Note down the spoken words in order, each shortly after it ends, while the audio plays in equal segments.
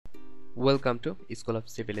Welcome to School of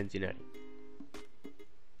Civil Engineering.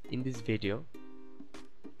 In this video,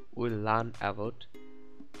 we'll learn about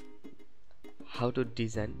how to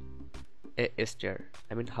design a stair.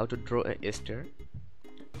 How to draw a stair.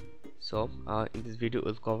 So, in this video,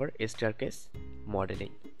 we'll cover a staircase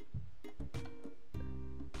modeling.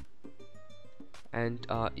 And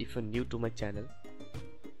if you're new to my channel,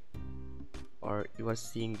 or you are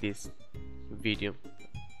seeing this video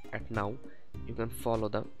at now, you can follow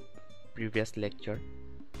the previous lecture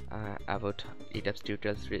about Etabs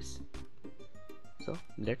tutorial series. So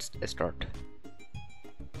let's start.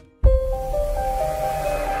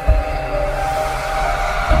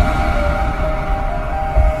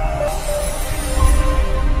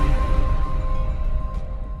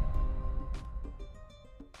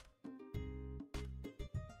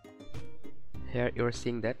 Here you are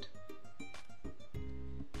seeing that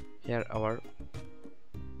here our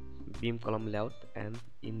beam column layout, and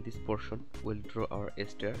in this portion we'll draw our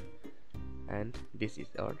stair, and this is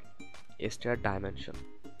our stair dimension.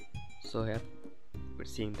 So here we're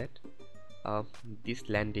seeing that this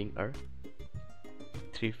landing are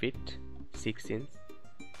 3 feet 6 inches,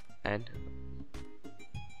 and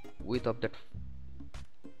width of that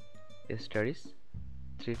stair is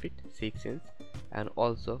 3 feet 6 inches, and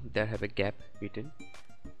also there have a gap between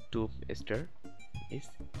two stair is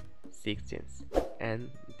 6 inches, and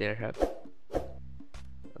there have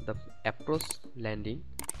the approach landing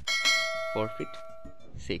 4 feet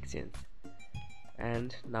 6 inches.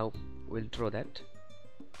 And now we'll draw that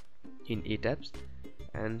in Etabs,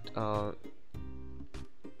 and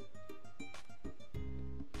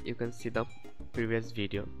you can see the previous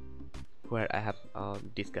video where I have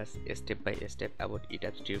discussed step by step about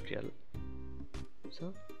Etabs tutorial.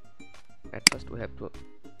 So at first we have to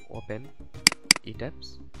open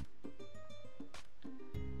Etabs,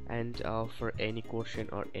 and for any question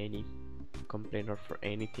or any complaint or for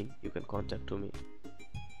anything, you can contact to me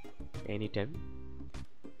anytime.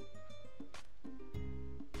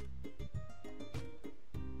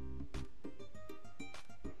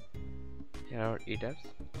 Here are Etabs.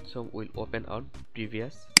 So we'll open our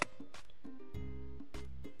previous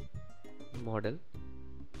model.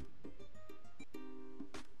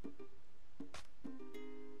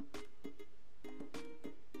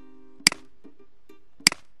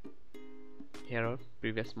 Here are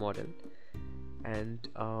previous model, and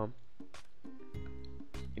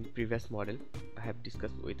in previous model I have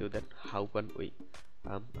discussed with you that how can we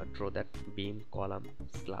draw that beam, column,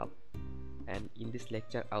 slab, and in this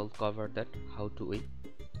lecture I'll cover that how to we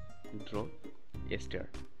draw a stair.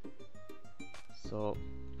 So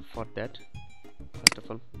for that, first of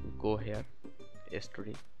all, go here,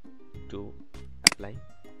 Storey to apply,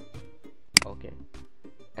 okay,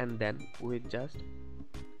 and then we just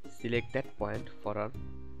select that point for our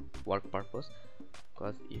work purpose,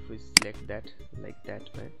 because if we select that like that,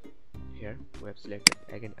 right here we have selected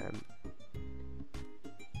again. I'm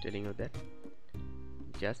telling you that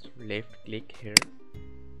just left click here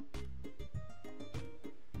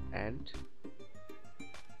and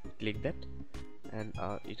click that, and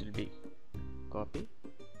it will be copy.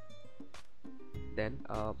 Then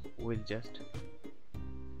we'll just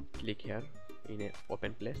click here in a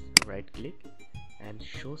open place, right click and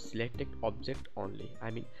show selected object only.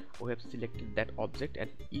 We have selected that object,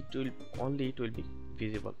 and it will be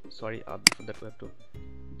visible. Sorry, before that we have to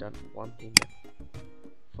done one thing, that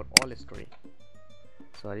for all Storey,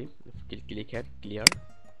 sorry, click here, clear,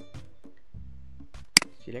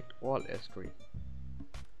 select all Storey,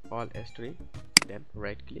 then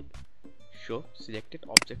right click, show selected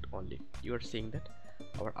object only. You are seeing that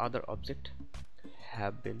our other object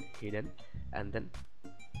have been hidden, and then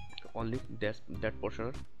only that portion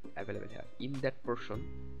are available here. In that portion,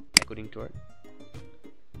 according to our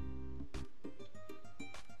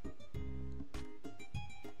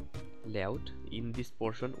layout, in this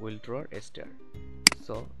portion we'll draw a stair.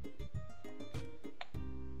 So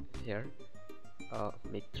here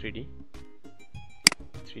make 3D,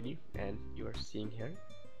 and you are seeing here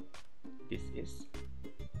this is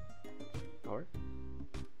our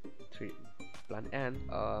 3D plan, and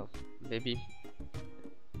maybe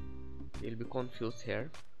you'll be confused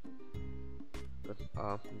here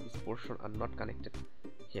because this portion are not connected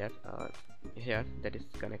here. Here that is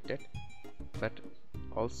connected, but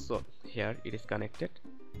also here it is connected,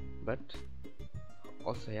 but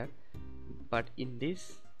also here, but in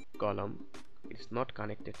this column it is not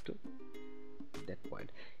connected to that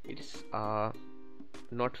point. It is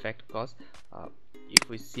not fact, because if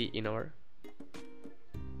we see in our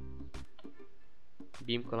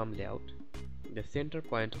beam column layout, the center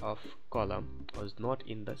point of column was not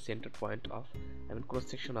in the center point of cross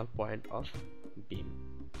sectional point of beam.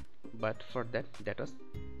 But for that was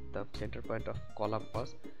the center point of column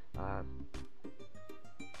was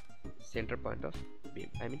center point of beam.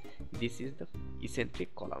 This is the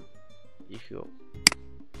eccentric column. If you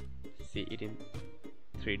see it in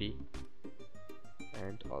 3D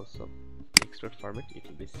and also extrude format, it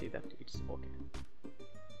will be see that it's okay.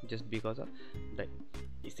 Just because of the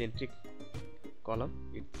eccentric column,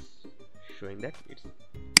 it's showing that it's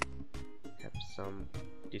have some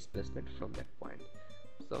displacement from that point,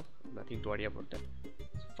 so nothing to worry about that.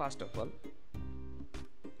 So first of all,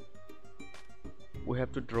 we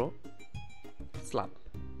have to draw slab,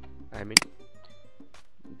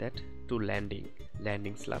 that two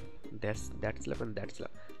landing slab, that slab and that slab.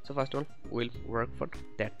 So first of all, we'll work for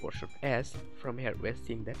that portion. As from here we're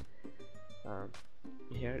seeing that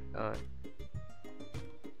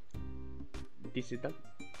this is the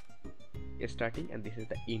starting and this is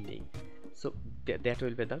the ending. So that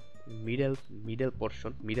will be the middle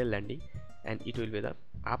portion, middle landing, and it will be the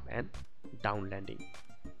up and down landing.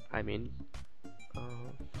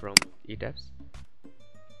 From Etabs,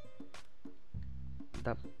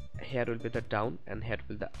 the here will be the down and here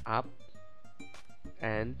will be the up,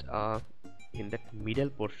 and in that middle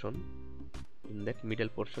portion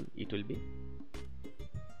it will be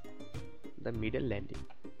the middle landing.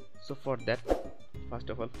 So for that, first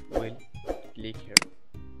of all, we'll click here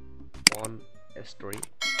on a Storey,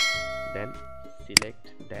 then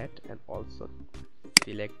select that and also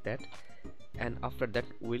select that, and after that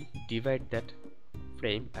we'll divide that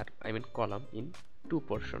frame at column in two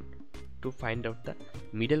portion to find out the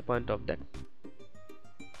middle point of that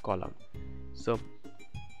column. So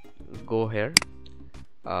go here,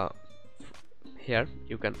 here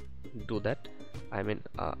you can do that.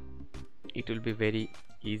 It will be very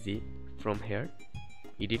easy. From here,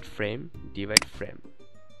 edit frame, divide frame.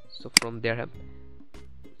 So from there have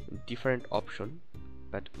different option,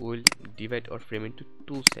 but we'll divide our frame into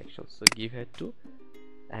two sections. So give here 2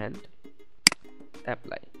 and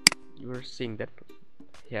apply. You are seeing that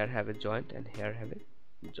here have a joint and here have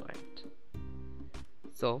a joint.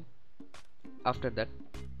 So after that,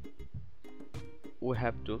 we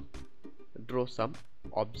have to draw some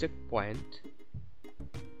object point.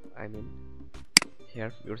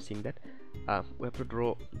 Here you're seeing that we have to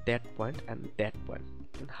draw that point and that point.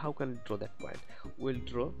 And how can we draw that point? We'll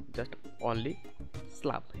draw just only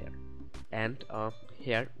slab here, and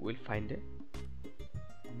here we'll find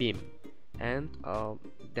a beam, and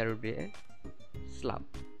there will be a slab.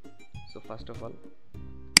 So first of all,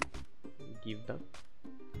 give the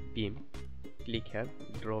beam, click here,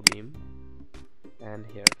 draw beam, and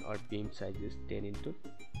here our beam size is 10 into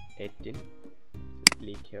 18.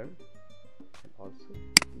 Click here and also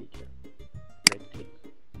click here, right click.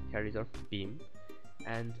 Here is our beam,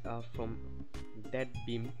 and from that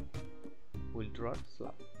beam we'll draw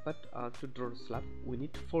slab. But to draw slab we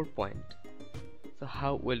need 4 points. So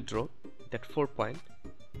how we'll draw that 4 point?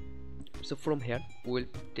 So from here we'll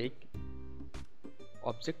take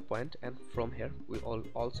object point, and from here we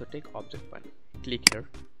also take object point. Click here,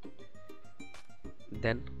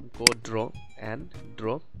 then go draw and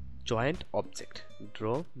draw joint object,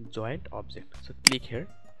 draw joint object. So click here,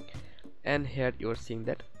 and here you are seeing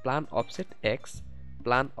that plan offset X,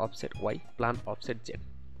 plan offset Y, plan offset Z.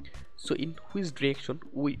 So in which direction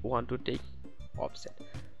we want to take offset?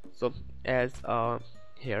 So as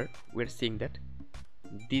here we're seeing that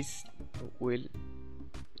this will,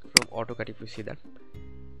 from AutoCAD, if you see that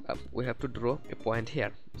we have to draw a point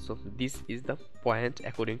here. So this is the point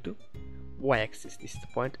according to y-axis, this is the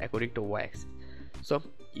point according to y-axis. So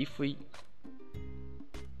if we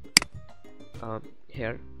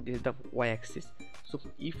here this is the y-axis, so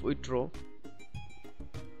if we draw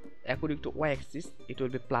according to y-axis it will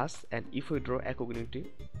be plus, and if we draw according to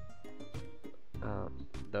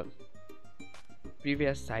the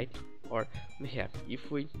previous side, or here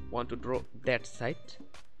if we want to draw that side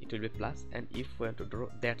it will be plus, and if we want to draw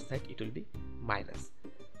that side it will be minus.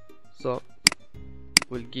 So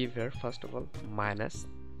we'll give here first of all minus,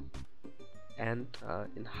 and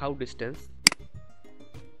in how distance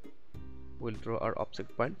we'll draw our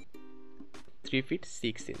object point, 3 feet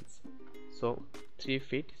 6 inches. So 3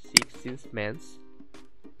 feet 6 inches means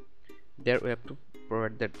there we have to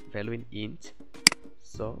provide that value in inch.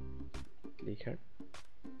 So click here,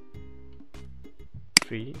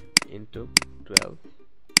 3 into 12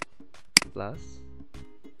 plus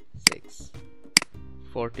 6,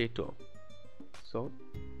 42. So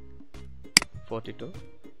 42,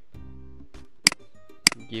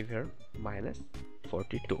 give here minus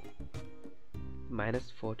 42,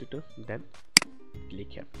 minus 42, then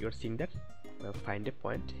click here. You're seeing that find a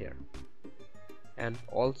point here. and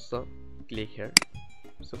also click here.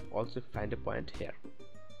 So also find a point here.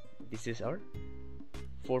 This is our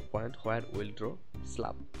 4 point where we'll draw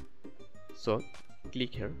slab. So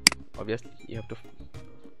click here. Obviously you have to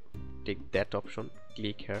take that option,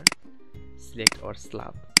 click here, select our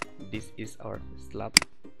slab. This is our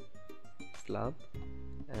slab,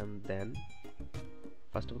 and then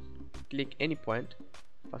first of all click any point.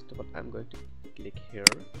 First of all I'm going to click here,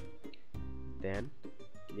 then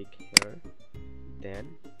click here,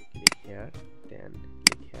 then click here, then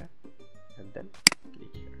click here, and then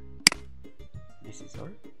click here. This is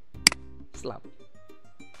our slab.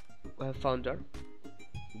 We have found our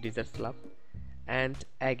desert slab, and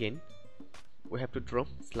again we have to draw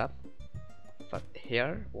slab for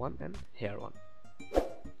here one and here one,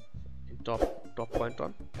 in top point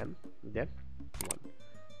one and then one.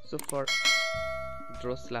 So for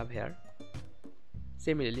draw slab here,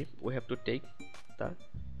 similarly we have to take the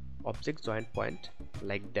object joint point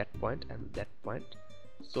like that point and that point.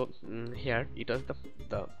 So here it was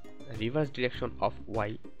the reverse direction of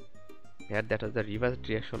y. Here that was the reverse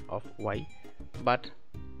direction of y, but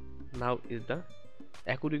now is the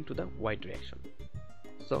according to the y direction.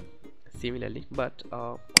 So similarly, but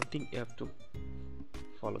one thing you have to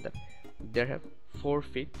follow, that there have 4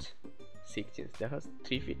 feet 6 inches, there has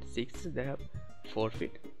 3 feet 6 inches, there have 4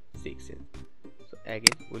 feet 6 inches. So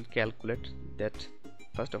again we'll calculate that.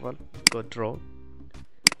 First of all go draw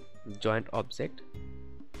joint object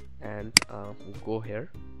and go here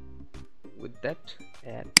with that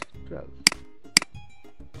at 12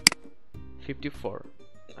 54,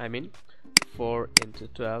 I mean 4 into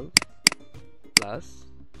 12 plus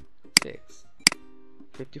 6,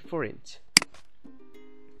 54 inch.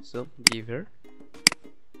 So give her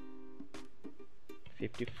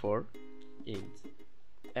 54 inch,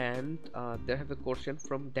 and there have a question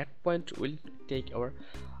from that point we'll take our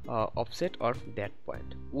offset, or that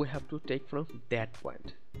point we have to take from that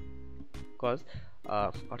point, because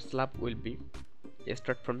our slab will be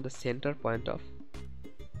start from the center point of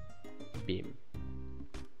beam.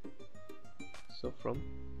 So from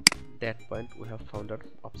that point we have found our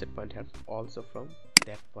offset point here. Also from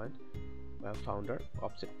that point we have found our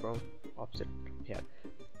offset here,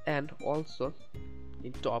 and also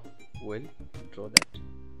in top we'll draw that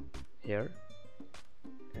here,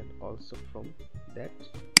 and also from that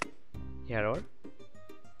here our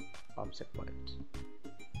offset point.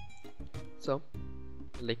 So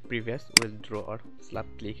like previous, we'll draw our slab.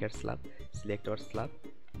 Click here slab, select our slab,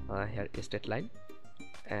 here straight line,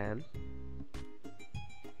 and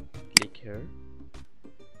click here,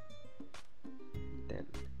 then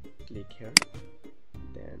click here,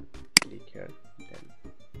 then click here, then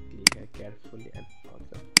click here carefully, and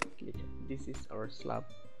also click here. This is our slab.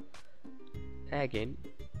 Again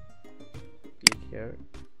click here,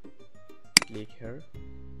 click here,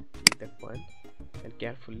 click that point, and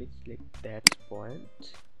carefully select that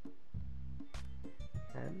point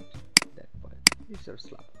and that point. This is our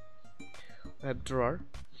slab. We have drawer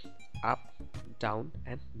up, down,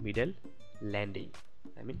 and middle landing,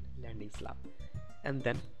 I mean landing slab, and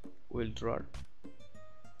then we'll draw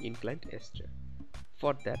inclined stair.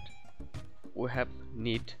 For that we have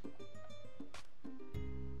need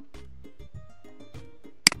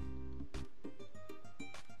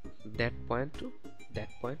that point to that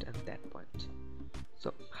point and that point.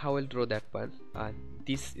 So how will draw that point?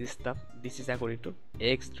 This is according to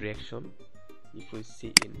x direction. If we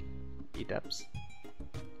see in Etabs,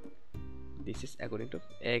 this is according to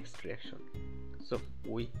x direction. So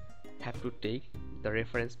we have to take the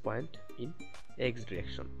reference point in x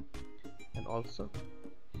direction, and also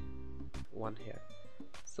one here.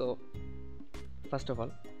 So first of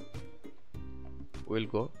all we'll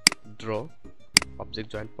go draw object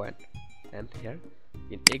joint point, and here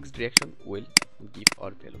in x direction we'll give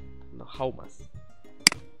our value. Now how much?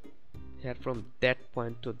 Here from that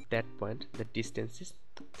point to that point the distance is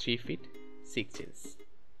 3 feet 6 inches.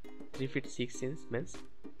 3 feet 6 inches means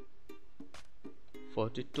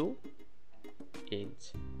 42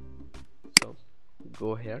 inch. So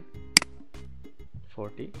go here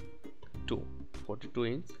 42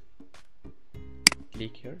 inch,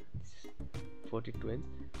 click here, this is 42 inch,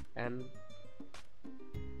 and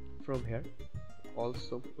from here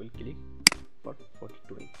also we'll click for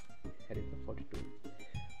 42 inch. Here is the 42 inch,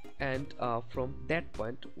 and from that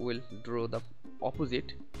point we'll draw the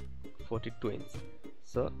opposite 42 inch.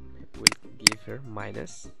 So we'll give here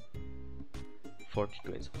minus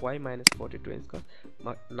 42 inch. Why minus 42 inch? Because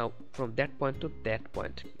now from that point to that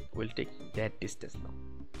point we'll take that distance now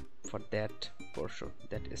for that portion,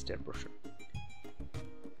 that stair portion.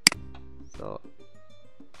 So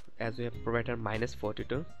as we have provided minus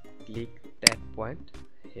 42, click that point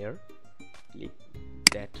here, click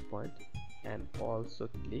that point, and also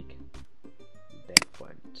click that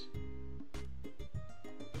point.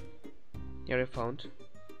 Here I found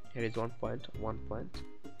here is 1 point, 1 point,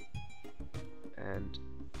 and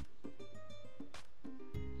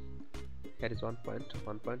here is 1 point,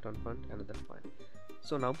 1 point, 1 point, another point.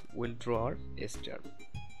 So now we'll draw our stair.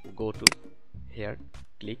 Go to here,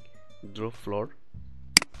 click draw floor,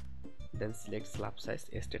 then select slab size,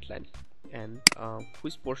 straight line, and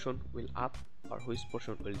which portion will up or which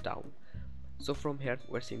portion will down. So from here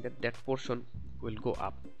we're seeing that portion will go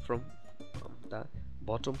up from the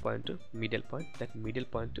bottom point to middle point, that middle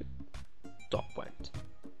point to top point.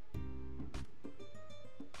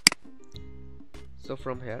 So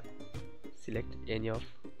from here select any of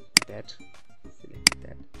that, select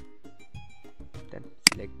that, then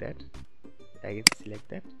select that, again select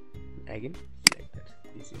that, again select that.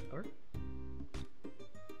 This is our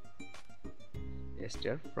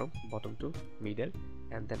stair from bottom to middle,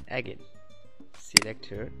 and then again select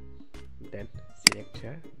here, then select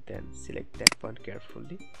here, then select that point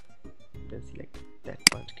carefully, then select that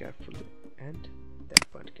point carefully, and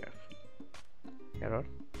that point carefully. Here are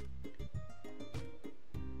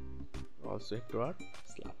also draw our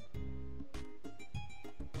slab.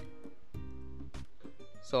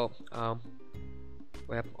 So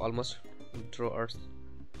we have almost draw our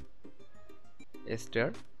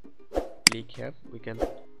stair. Click here, we can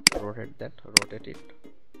rotate that, rotate it.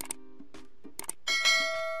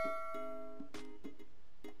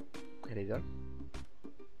 Here is our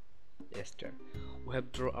stair. We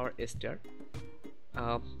have draw our stair.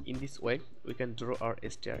 In this way we can draw our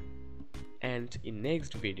stair, and in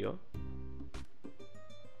next video,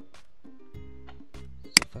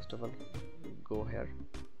 so first of all go here,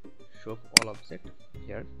 show all object,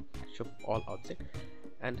 here show all object,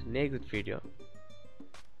 and next video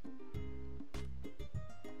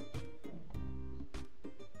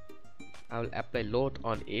I will apply load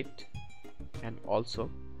on it and also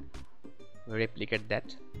replicate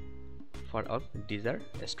that for our desired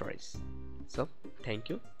stories. So thank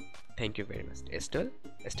you very much.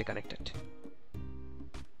 Stay connected.